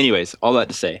fan. So anyways, all that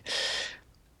to say,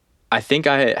 I think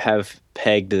I have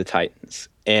pegged the Titans,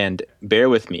 and bear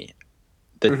with me.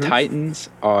 The Titans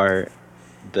are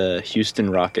the Houston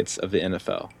Rockets of the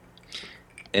NFL.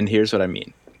 And here's what I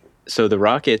mean. So the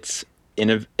Rockets,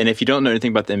 and if you don't know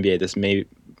anything about the NBA, this may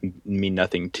mean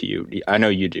nothing to you. I know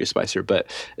you do, Spicer,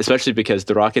 but especially because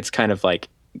the Rockets kind of like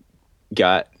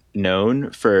got known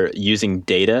for using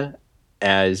data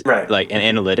as like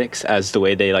and analytics as the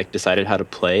way they like decided how to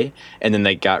play, and then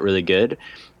they got really good.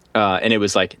 And it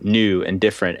was like new and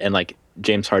different, and like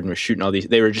James Harden was shooting all these.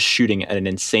 They were just shooting at an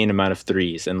insane amount of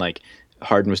threes, and like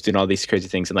Harden was doing all these crazy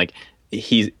things, and like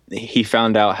he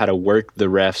found out how to work the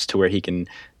refs to where he can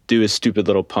do his stupid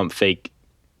little pump fake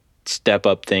step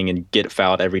up thing and get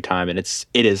fouled every time, and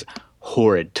it is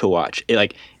horrid to watch.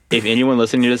 if anyone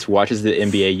listening to this watches the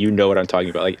NBA, you know what I'm talking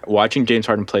about. Like watching James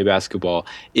Harden play basketball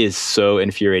is so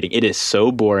infuriating. It is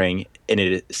so boring and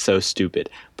it is so stupid.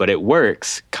 But it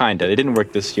works, kinda. It didn't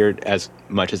work this year as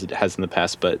much as it has in the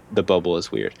past, but the bubble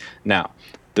is weird. Now,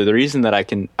 the reason that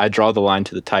I draw the line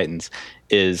to the Titans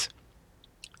is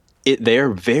they are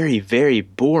very, very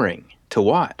boring to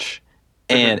watch.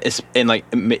 And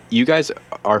you guys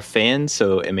are fans,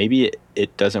 so maybe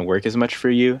it doesn't work as much for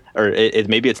you, or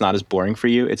maybe it's not as boring for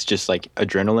you. It's just like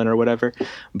adrenaline or whatever.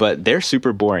 But they're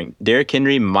super boring. Derrick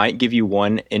Henry might give you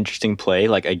one interesting play,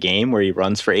 like a game where he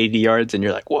runs for 80 yards, and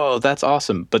you're like, "Whoa, that's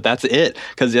awesome!" But that's it,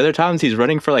 because the other times he's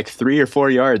running for like 3 or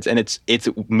 4 yards, and it's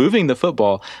moving the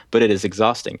football, but it is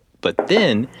exhausting. But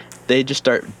then they just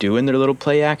start doing their little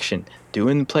play action,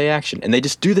 and they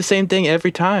just do the same thing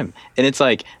every time. And it's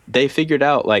like they figured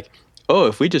out, like, oh,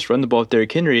 if we just run the ball with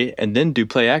Derrick Henry and then do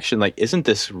play action, like, isn't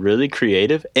this really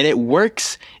creative? And it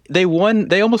works. They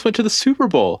almost went to the Super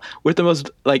Bowl with the most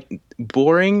like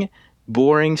boring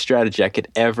strategy I could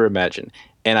ever imagine.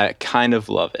 And I kind of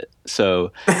love it.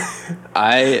 So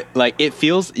I like it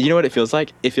feels, you know what it feels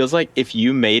like? It feels like if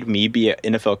you made me be an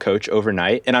NFL coach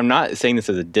overnight, and I'm not saying this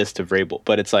as a diss to Vrabel,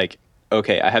 but it's like,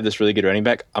 okay, I have this really good running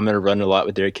back. I'm going to run a lot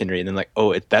with Derrick Henry. And then like,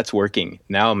 oh, that's working.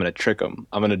 Now I'm going to trick him.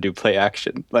 I'm going to do play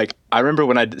action. Like, I remember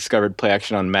when I discovered play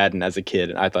action on Madden as a kid,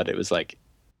 and I thought it was like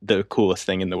the coolest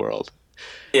thing in the world.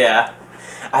 Yeah,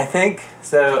 I think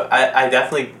so. I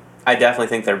definitely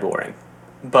think they're boring,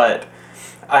 but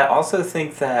I also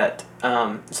think that.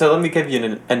 So let me give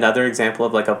you another example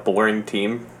of like a boring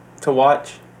team to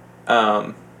watch.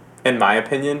 In my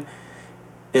opinion,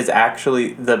 is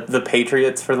actually the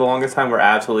Patriots. For the longest time were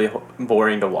absolutely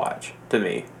boring to watch to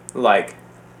me. Like,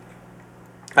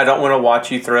 I don't want to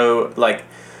watch you throw like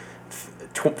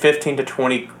 15 to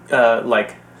 20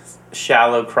 like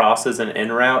shallow crosses and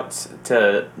in routes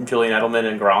to Julian Edelman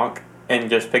and Gronk and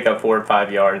just pick up 4 or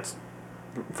 5 yards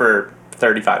for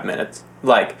 35 minutes.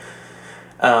 Like,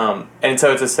 and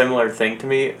so it's a similar thing to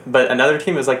me. But another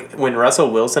team is like when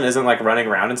Russell Wilson isn't like running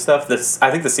around and stuff.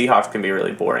 I think the Seahawks can be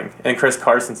really boring, and Chris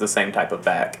Carson's the same type of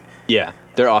back. Yeah,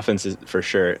 their offense is for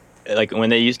sure. Like when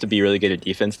they used to be really good at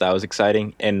defense, that was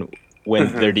exciting. And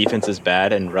when their defense is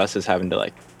bad and Russ is having to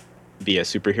like be a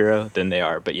superhero, then they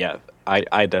are. But yeah,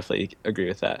 I definitely agree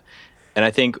with that. And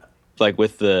I think like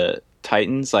with the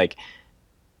Titans, like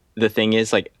the thing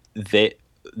is like the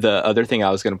other thing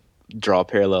I was gonna draw a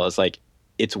parallel is like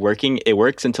it's working. It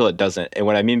works until it doesn't. And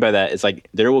what I mean by that is like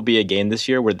there will be a game this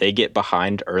year where they get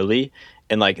behind early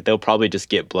and like they'll probably just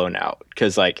get blown out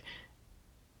because like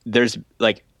there's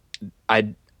like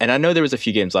I know there was a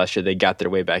few games last year they got their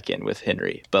way back in with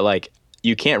Henry, but like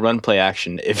you can't run play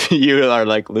action if you are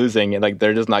like losing and like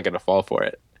they're just not going to fall for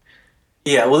it.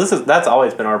 Yeah, well, that's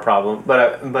always been our problem, but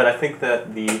I think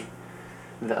that the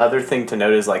other thing to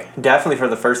note is like definitely for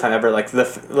the first time ever, like the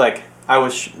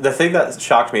thing that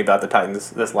shocked me about the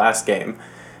Titans this last game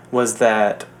was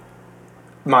that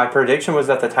my prediction was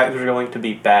that the Titans were going to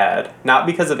be bad, not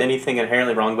because of anything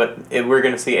inherently wrong, but we're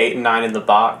going to see 8 and 9 in the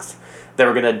box. They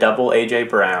were going to double AJ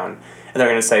Brown, and they're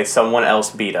going to say someone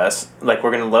else beat us. Like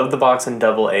we're going to load the box and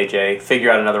double AJ, figure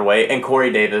out another way, and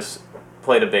Corey Davis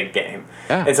played a big game.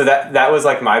 Yeah. And so that was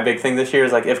like my big thing this year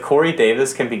is like if Corey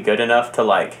Davis can be good enough to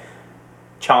like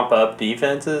chomp up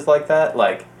defenses like that,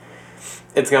 like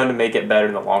it's going to make it better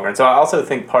in the long run. So I also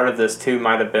think part of this too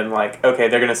might have been like, okay,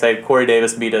 they're going to say Corey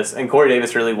Davis beat us, and Corey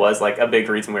Davis really was like a big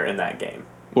reason we were in that game.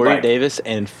 Corey Davis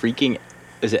and freaking,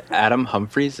 is it Adam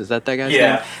Humphries? Is that guy's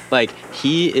name? Like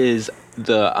he is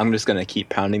I'm just going to keep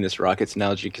pounding this Rockets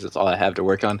analogy because it's all I have to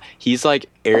work on. He's like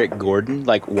Eric Gordon.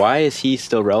 Like why is he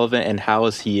still relevant and how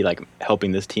is he like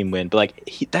helping this team win? But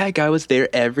like that guy was there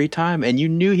every time and you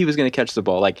knew he was going to catch the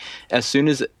ball. Like as soon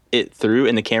as it threw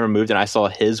and the camera moved and I saw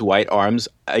his white arms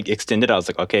extended, I was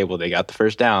like, okay, well they got the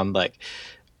first down. Like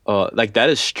that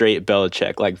is straight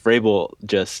Belichick. Like Vrabel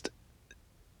just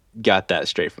got that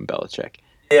straight from Belichick.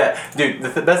 Yeah, dude,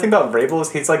 the best thing about Vrabel is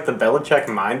he's like the Belichick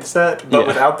mindset, but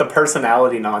without the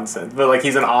personality nonsense. But like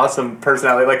he's an awesome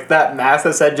personality. Like that math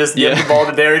that said just give the ball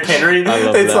to Derrick Henry.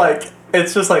 It's like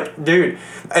it's just like, dude.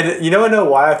 And you know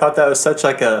why I thought that was such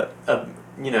like a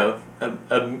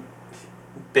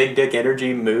big dick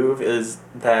energy move is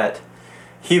that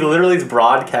he literally is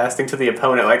broadcasting to the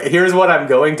opponent like, here's what I'm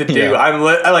going to do. Yeah.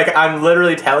 I'm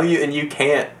literally telling you, and you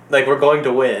can't. Like we're going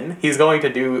to win. He's going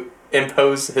to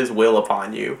impose his will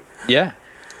upon you. Yeah,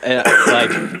 and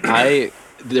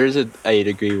there's a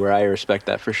degree where I respect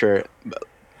that for sure,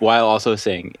 while also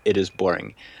saying it is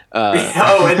boring. And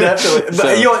definitely.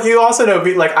 But you also know,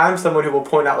 like I'm someone who will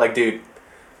point out, like, dude,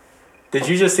 Did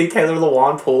you just see Taylor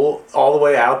Lewan pull all the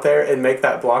way out there and make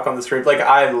that block on the screen? Like,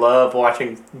 I love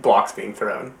watching blocks being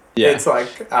thrown. Yeah. It's like,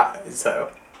 so.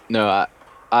 No,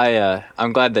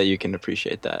 I'm glad that you can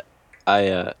appreciate that.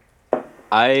 I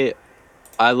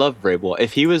love Vrabel.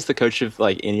 If he was the coach of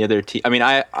like any other team, I mean,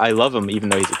 I love him even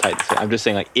though he's a Titans fan. I'm just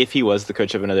saying, like, if he was the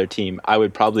coach of another team, I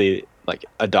would probably like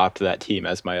adopt that team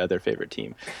as my other favorite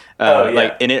team.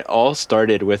 Like, and it all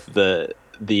started with the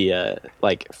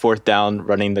like fourth down,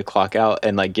 running the clock out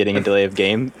and like getting a delay of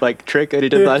game like trick that he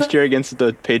did last year against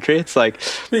the Patriots. Like,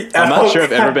 I'm not sure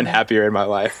I've ever been happier in my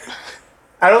life.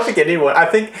 I don't think anyone. I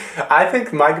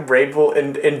think Mike Vrabel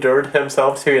endured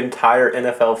himself to entire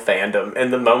NFL fandom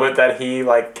in the moment that he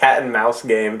like cat and mouse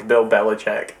gamed Bill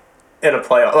Belichick in a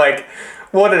playoff. Like,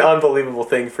 what an unbelievable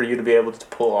thing for you to be able to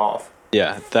pull off.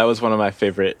 Yeah, that was one of my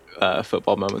favorite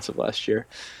football moments of last year.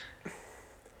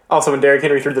 Also, when Derrick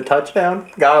Henry threw the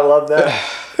touchdown, gotta love that.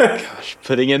 Gosh,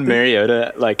 putting in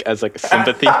Mariota like as like a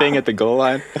sympathy thing at the goal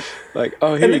line, like,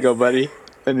 oh, here you go, buddy,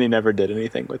 and he never did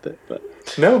anything with it. But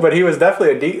no, but he was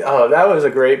definitely that was a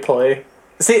great play.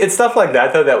 See, it's stuff like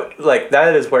that though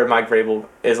that is where Mike Vrabel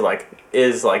is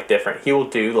like different. He will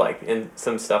do like in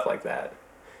some stuff like that,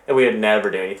 and we had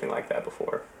never done anything like that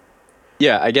before.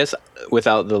 Yeah, I guess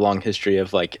without the long history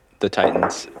of like the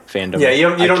Titans fandom, yeah,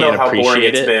 you don't know how boring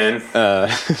it's been.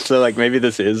 So like maybe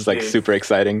this is like super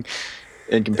exciting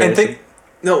in comparison.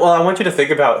 Well, I want you to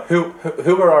think about who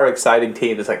are our exciting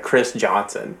team. It's like Chris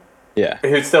Johnson. Yeah.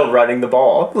 Who's still running the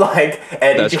ball. Like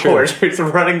Eddie George, who's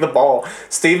running the ball.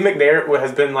 Steve McNair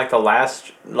has been like the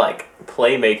last like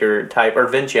playmaker type, or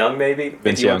Vince Young maybe.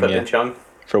 Vince Young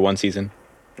for one season.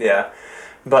 Yeah.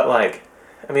 But like,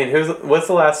 I mean, what's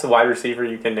the last wide receiver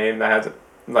you can name that has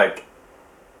like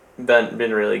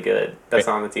been really good that's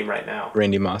on the team right now?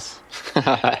 Randy Moss.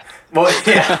 Well,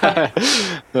 yeah.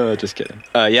 Just kidding.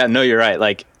 Yeah, no, you're right.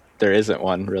 Like, there isn't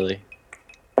one really.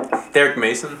 Derek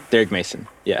Mason,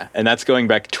 yeah. And that's going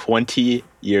back 20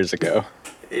 years ago.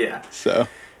 Yeah. So,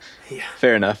 yeah.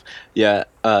 Fair enough. Yeah,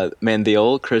 man, the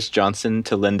old Chris Johnson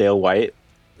to Lindale White,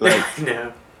 like,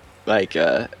 no. Like,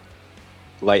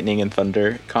 lightning and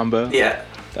thunder combo. Yeah.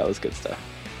 That was good stuff.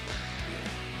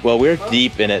 Well, we're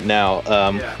deep in it now.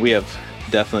 We have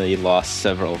definitely lost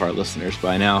several of our listeners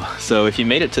by now. So if you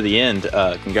made it to the end,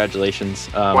 congratulations.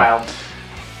 Wow.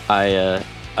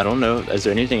 I don't know. Is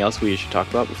there anything else we should talk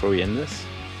about before we end this?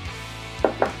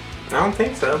 I don't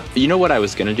think so. You know what I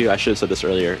was going to do? I should have said this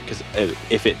earlier, because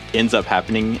if it ends up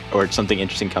happening or something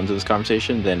interesting comes to this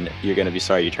conversation, then you're going to be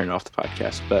sorry you turned off the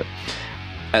podcast. But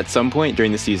at some point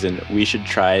during the season, we should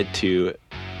try to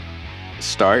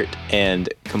start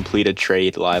and complete a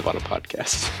trade live on a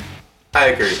podcast. I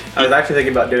agree. I was actually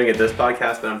thinking about doing it this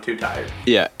podcast, but I'm too tired.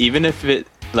 Yeah, even if it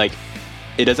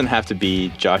doesn't have to be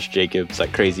Josh Jacobs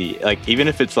like crazy. Like, even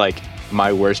if it's like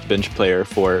my worst bench player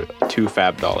for $2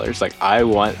 fab, like, I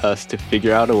want us to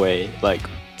figure out a way like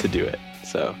to do it.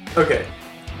 So okay,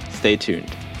 stay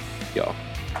tuned, y'all.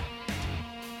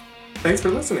 Thanks for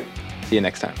listening. See you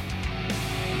next time.